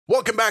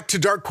Welcome back to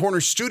Dark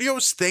Corner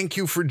Studios. Thank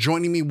you for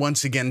joining me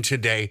once again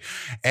today.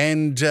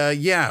 And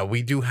yeah,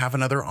 we do have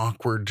another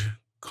awkward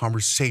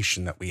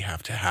conversation that we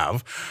have to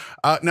have.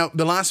 Now,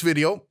 the last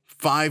video,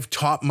 5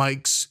 top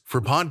mics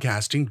for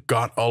podcasting,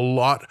 got a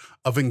lot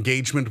of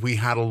engagement. We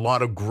had a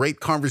lot of great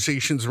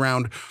conversations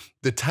around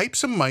the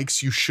types of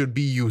mics you should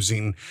be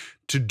using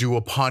to do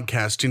a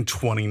podcast in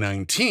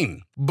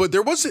 2019. But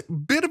there was a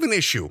bit of an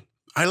issue.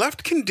 I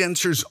left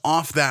condensers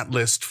off that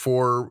list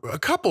for a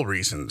couple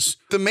reasons.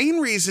 The main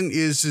reason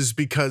is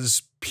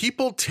because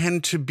people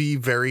tend to be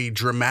very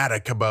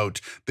dramatic about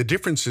the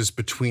differences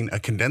between a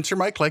condenser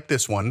mic like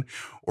this one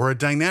or a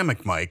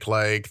dynamic mic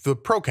like the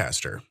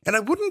Procaster. And I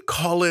wouldn't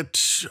call it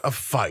a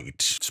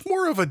fight. It's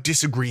more of a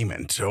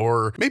disagreement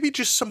or maybe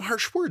just some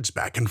harsh words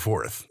back and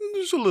forth.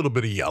 There's a little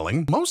bit of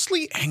yelling,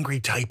 mostly angry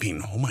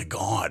typing. Oh my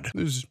God.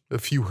 There's a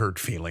few hurt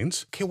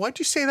feelings. Okay, why'd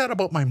you say that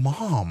about my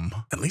mom?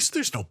 At least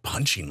there's no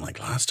punching like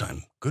last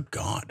time. Good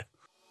God.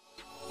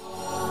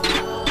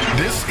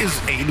 This is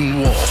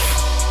Aiden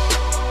Wolf.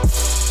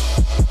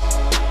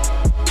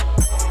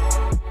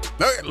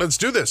 All right, let's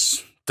do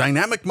this.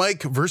 Dynamic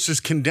mic versus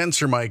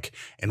condenser mic,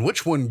 and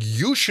which one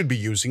you should be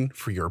using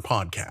for your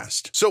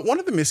podcast. So one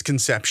of the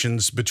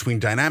misconceptions between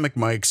dynamic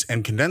mics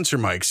and condenser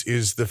mics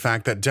is the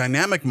fact that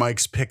dynamic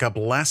mics pick up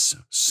less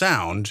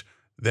sound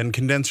than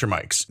condenser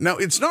mics. Now,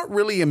 it's not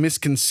really a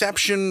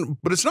misconception,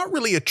 but it's not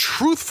really a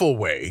truthful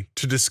way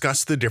to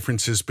discuss the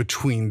differences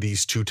between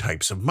these two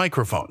types of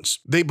microphones.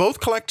 They both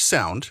collect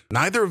sound,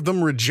 neither of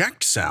them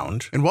reject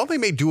sound, and while they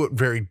may do it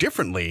very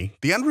differently,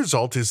 the end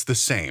result is the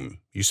same.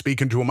 You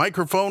speak into a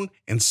microphone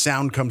and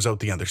sound comes out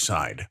the other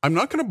side. I'm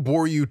not going to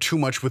bore you too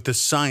much with the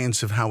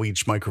science of how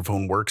each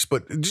microphone works,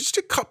 but just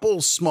a couple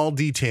small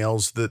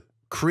details that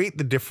create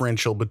the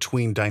differential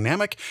between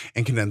dynamic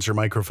and condenser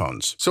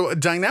microphones. So a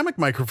dynamic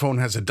microphone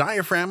has a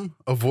diaphragm,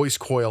 a voice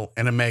coil,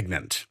 and a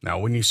magnet. Now,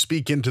 when you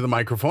speak into the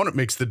microphone, it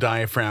makes the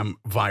diaphragm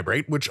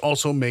vibrate, which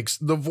also makes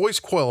the voice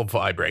coil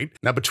vibrate.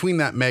 Now, between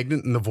that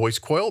magnet and the voice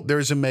coil,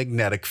 there's a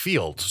magnetic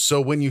field. So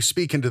when you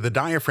speak into the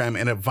diaphragm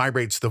and it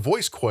vibrates the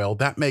voice coil,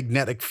 that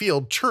magnetic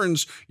field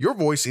turns your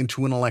voice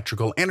into an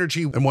electrical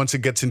energy. And once it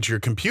gets into your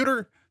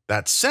computer,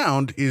 that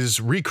sound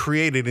is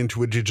recreated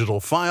into a digital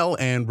file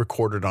and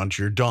recorded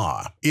onto your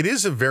DAW. It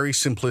is a very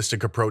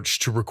simplistic approach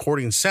to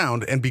recording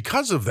sound, and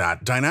because of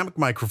that, dynamic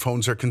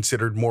microphones are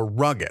considered more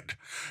rugged.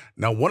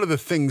 Now, one of the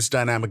things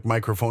dynamic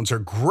microphones are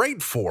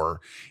great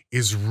for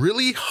is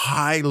really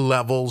high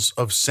levels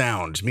of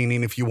sound,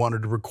 meaning if you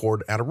wanted to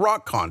record at a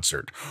rock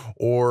concert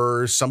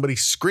or somebody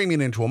screaming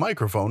into a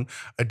microphone,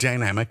 a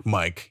dynamic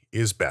mic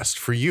is best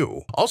for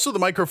you. Also, the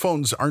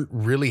microphones aren't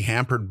really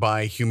hampered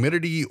by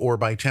humidity or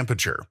by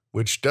temperature,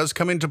 which does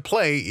come into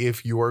play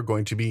if you are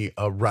going to be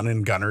a run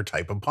and gunner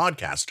type of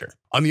podcaster.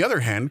 On the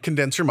other hand,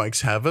 condenser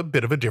mics have a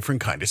bit of a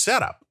different kind of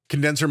setup.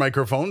 Condenser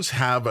microphones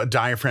have a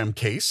diaphragm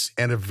case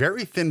and a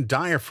very thin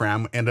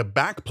diaphragm and a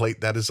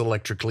backplate that is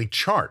electrically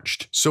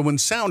charged. So when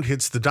sound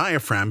hits the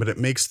diaphragm and it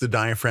makes the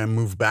diaphragm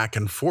move back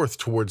and forth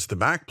towards the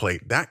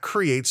backplate, that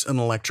creates an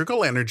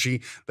electrical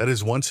energy that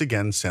is once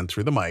again sent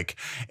through the mic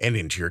and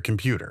into your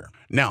computer.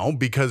 Now,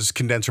 because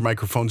condenser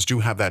microphones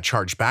do have that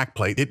charged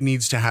backplate, it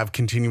needs to have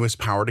continuous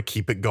power to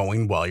keep it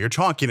going while you're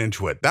talking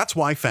into it. That's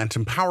why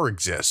phantom power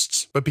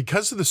exists. But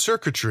because of the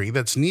circuitry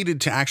that's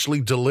needed to actually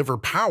deliver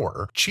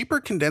power, cheaper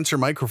condenser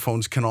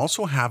microphones can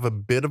also have a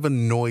bit of a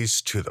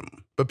noise to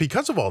them. But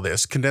because of all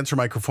this, condenser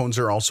microphones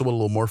are also a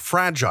little more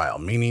fragile,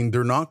 meaning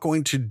they're not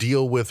going to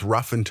deal with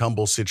rough and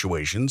tumble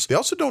situations. They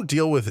also don't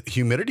deal with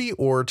humidity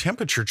or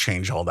temperature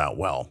change all that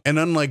well. And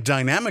unlike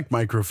dynamic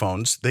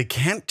microphones, they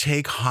can't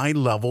take high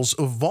levels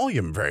of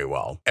volume very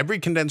well. Every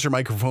condenser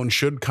microphone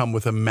should come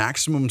with a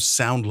maximum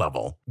sound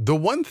level. The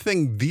one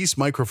thing these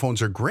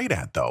microphones are great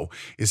at, though,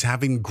 is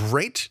having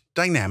great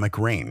dynamic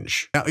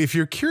range. Now, if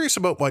you're curious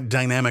about what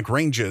dynamic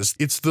range is,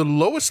 it's the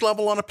lowest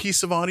level on a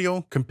piece of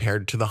audio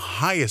compared to the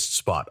highest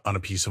spot on a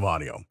piece of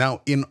audio.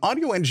 Now, in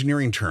audio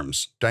engineering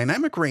terms,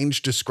 dynamic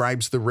range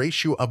describes the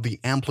ratio of the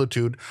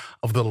amplitude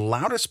of the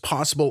loudest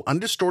possible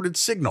undistorted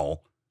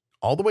signal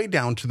all the way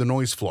down to the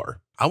noise floor.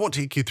 I won't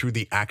take you through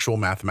the actual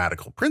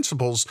mathematical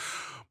principles,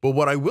 but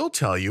what I will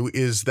tell you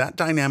is that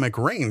dynamic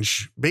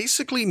range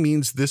basically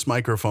means this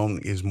microphone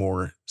is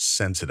more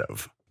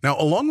sensitive. Now,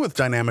 along with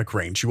dynamic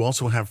range, you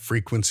also have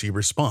frequency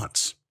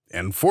response.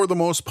 And for the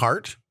most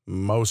part,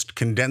 most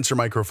condenser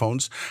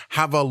microphones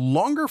have a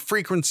longer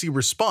frequency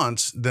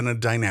response than a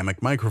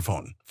dynamic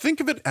microphone. Think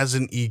of it as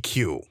an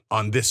EQ.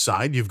 On this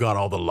side, you've got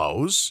all the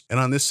lows,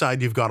 and on this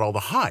side, you've got all the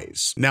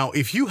highs. Now,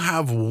 if you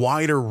have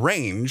wider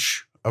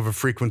range of a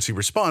frequency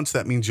response,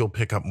 that means you'll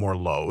pick up more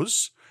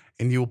lows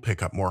and you'll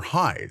pick up more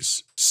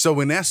highs. So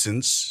in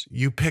essence,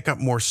 you pick up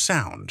more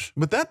sound.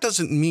 But that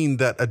doesn't mean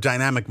that a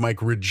dynamic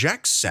mic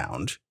rejects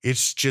sound.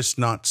 It's just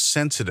not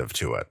sensitive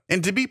to it.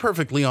 And to be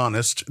perfectly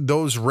honest,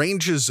 those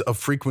ranges of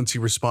frequency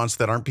response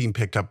that aren't being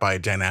picked up by a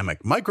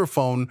dynamic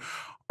microphone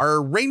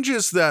are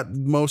ranges that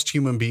most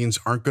human beings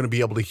aren't going to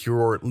be able to hear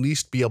or at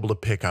least be able to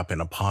pick up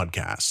in a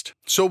podcast.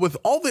 So with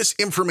all this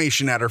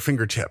information at our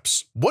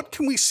fingertips, what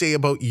can we say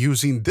about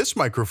using this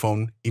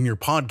microphone in your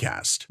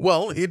podcast?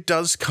 Well, it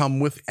does come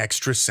with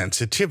extra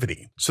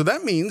sensitivity. So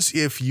that means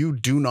if you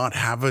do not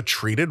have a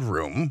treated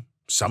room,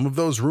 some of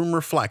those room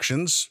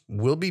reflections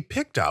will be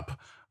picked up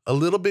a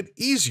little bit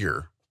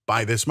easier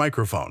by this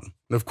microphone.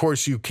 And of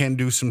course, you can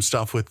do some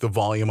stuff with the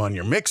volume on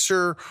your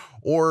mixer,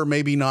 or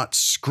maybe not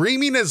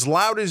screaming as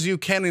loud as you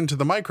can into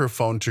the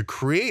microphone to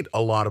create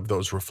a lot of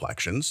those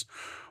reflections,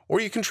 or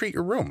you can treat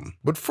your room.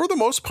 But for the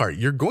most part,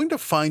 you're going to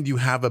find you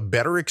have a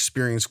better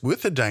experience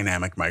with a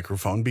dynamic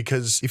microphone,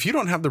 because if you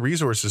don't have the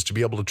resources to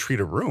be able to treat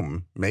a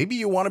room, maybe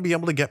you want to be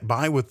able to get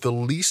by with the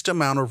least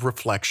amount of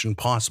reflection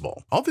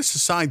possible. All this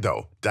aside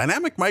though,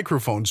 dynamic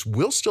microphones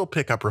will still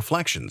pick up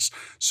reflections.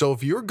 So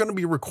if you're going to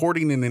be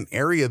recording in an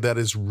area that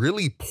is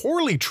really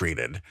poorly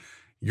treated,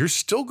 you're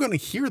still going to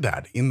hear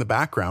that in the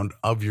background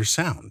of your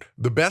sound.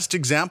 The best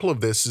example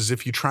of this is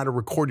if you try to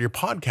record your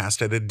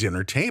podcast at a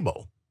dinner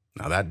table.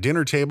 Now that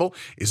dinner table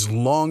is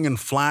long and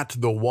flat,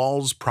 the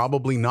walls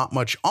probably not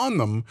much on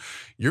them.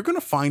 You're going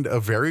to find a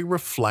very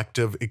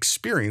reflective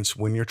experience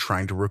when you're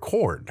trying to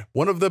record.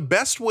 One of the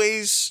best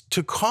ways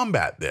to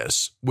combat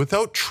this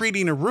without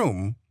treating a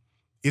room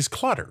is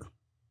clutter.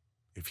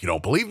 If you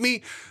don't believe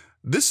me,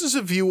 this is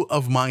a view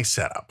of my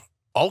setup.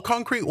 All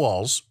concrete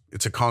walls,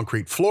 it's a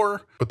concrete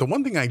floor, but the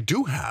one thing I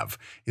do have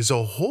is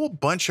a whole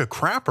bunch of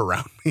crap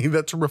around me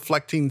that's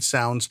reflecting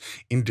sounds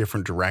in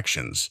different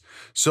directions.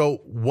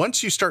 So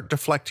once you start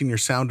deflecting your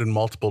sound in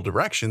multiple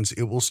directions,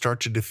 it will start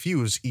to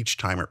diffuse each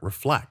time it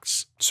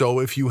reflects. So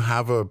if you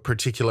have a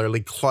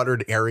particularly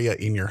cluttered area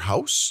in your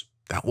house,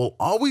 that will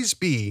always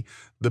be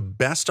the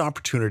best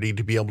opportunity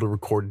to be able to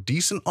record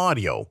decent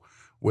audio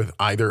with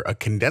either a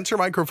condenser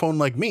microphone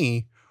like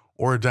me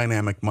or a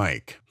dynamic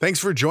mic. Thanks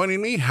for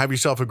joining me. Have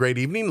yourself a great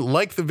evening.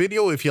 Like the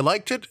video if you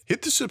liked it.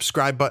 Hit the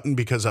subscribe button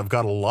because I've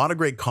got a lot of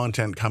great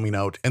content coming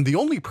out, and the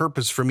only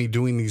purpose for me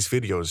doing these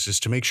videos is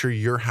to make sure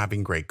you're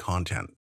having great content.